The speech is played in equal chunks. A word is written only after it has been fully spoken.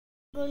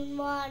Good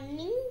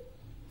morning,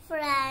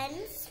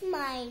 friends.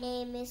 My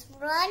name is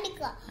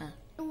Veronica.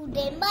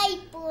 Today my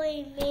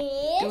poem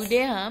is.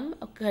 Today हम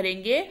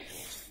करेंगे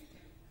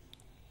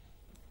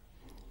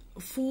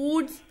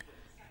foods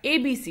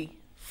ABC.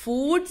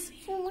 Foods.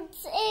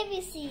 Foods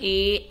ABC. A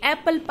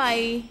apple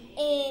pie.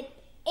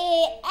 A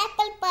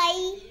apple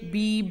pie.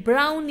 B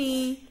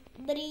brownie.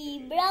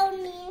 B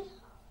brownie.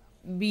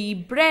 B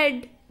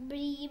bread.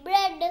 B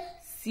bread.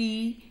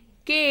 C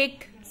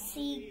cake.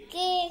 C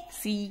cake.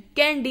 C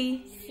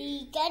candy.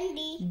 C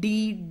candy. D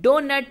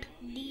donut.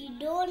 D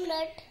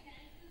donut.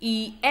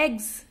 E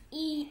eggs.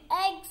 E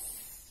eggs.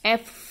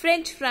 F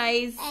French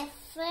fries. F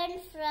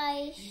French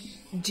fries.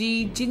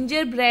 G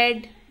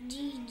gingerbread.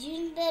 G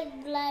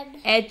gingerbread.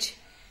 H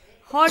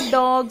hot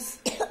dogs.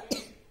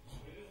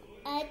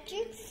 H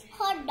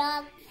hot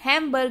dog.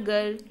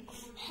 Hamburger.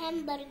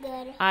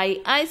 Hamburger.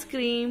 I ice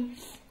cream.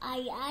 I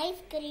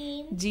ice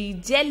cream. G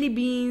jelly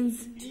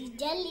beans. G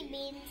jelly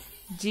beans.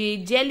 J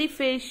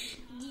jellyfish.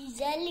 G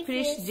jellyfish.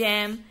 Fish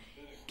jam.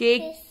 K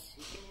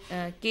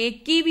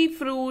kiwi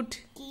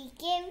fruit.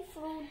 Kiwi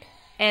fruit.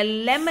 L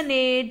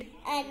lemonade.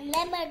 And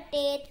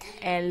lemonade.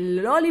 L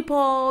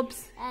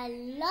lollipops.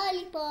 And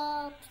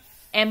lollipops.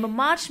 M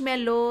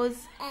marshmallows.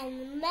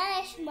 And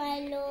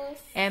marshmallows.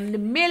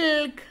 M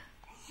milk.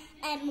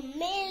 And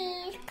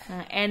milk.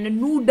 And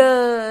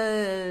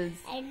noodles.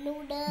 And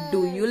noodles.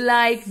 Do you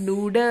like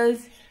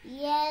noodles?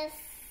 Yes.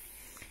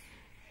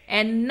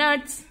 And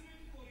nuts.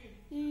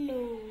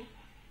 No.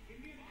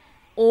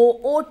 O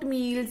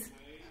oatmeals.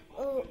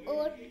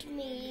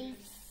 Oatmeal.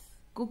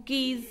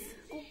 Cookies.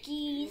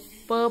 Cookies.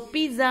 P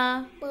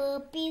pizza.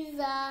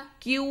 Pizza.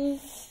 Q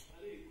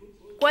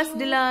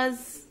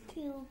quesadillas.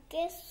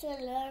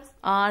 Quesadillas.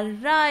 R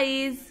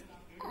rice.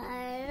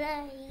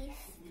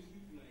 Rice.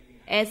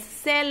 S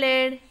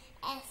salad.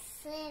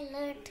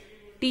 Salad.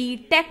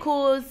 T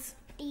tacos.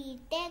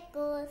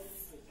 Tacos.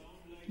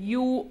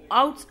 U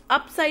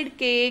upside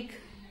cake.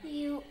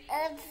 U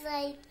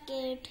upside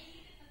cake.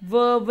 V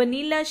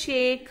vanilla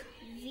shake.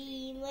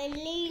 V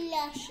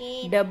vanilla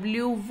shake.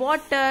 W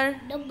water.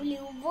 W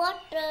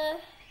water.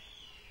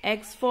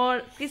 X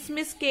for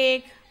Christmas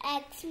cake.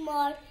 X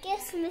for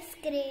Christmas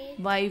cake.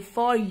 Y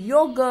for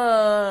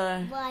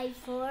yogurt. Y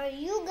for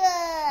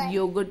yogurt.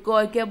 Yogurt को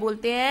और क्या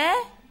बोलते हैं?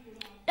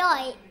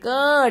 Toy.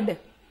 Curd.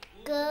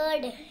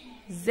 Curd.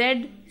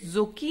 Z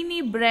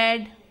zucchini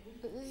bread.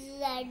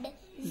 Z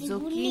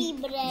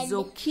zucchini bread.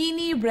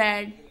 Zucchini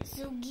bread.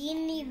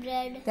 Zucchini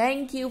bread.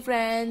 Thank you,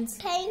 friends.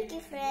 Thank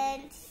you,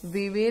 friends.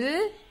 We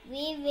will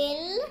We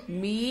will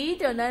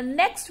meet on our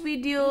next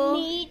video.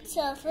 meet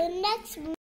for next.